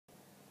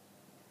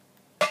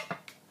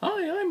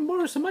Hi, I'm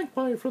Morris the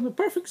Magpie from the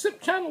Perfect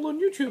Sip channel on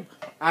YouTube.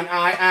 And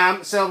I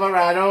am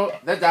Silverado,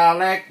 the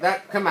Dalek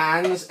that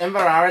commands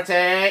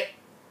inverarity.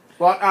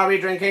 What are we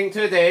drinking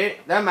today,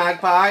 the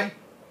Magpie?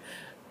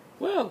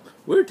 Well,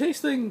 we're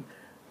tasting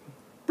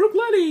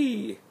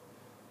Bruichladdich.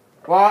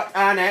 What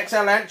an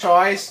excellent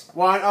choice.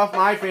 One of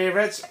my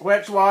favourites.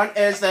 Which one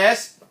is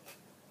this?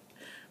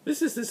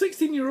 This is the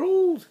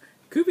 16-year-old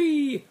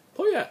Cuvée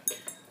Pauillac.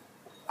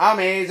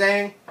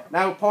 Amazing.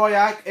 Now,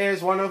 Pauillac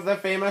is one of the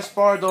famous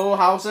Bordeaux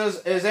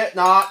houses, is it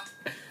not?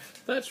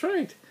 That's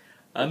right.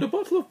 And a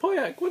bottle of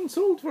Pauillac once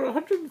sold for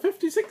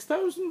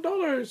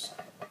 $156,000.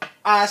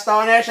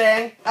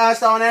 Astonishing,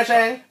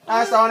 astonishing,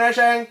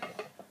 astonishing.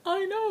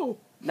 I know.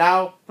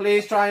 Now,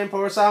 please try and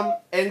pour some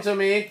into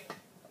me.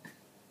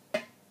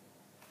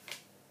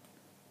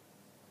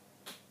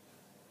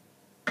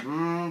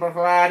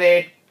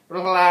 Bruichladdich,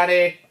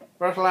 Bruichladdich,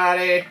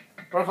 Bruichladdich,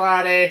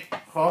 Bruichladdich.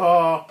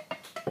 Oh.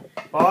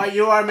 Boy,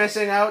 you are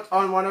missing out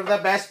on one of the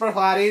best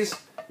Bruichladdich.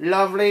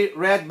 Lovely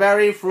red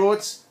berry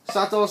fruits,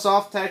 subtle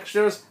soft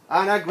textures,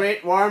 and a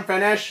great warm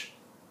finish.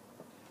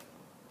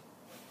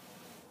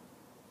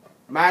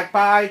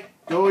 Magpie,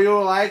 do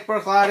you like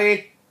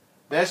Bruichladdich?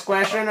 This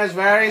question is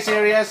very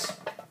serious.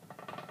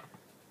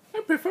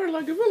 I prefer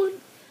Lagavulin.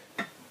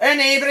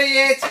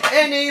 Inebriate,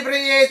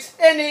 inebriate,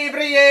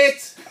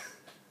 inebriate.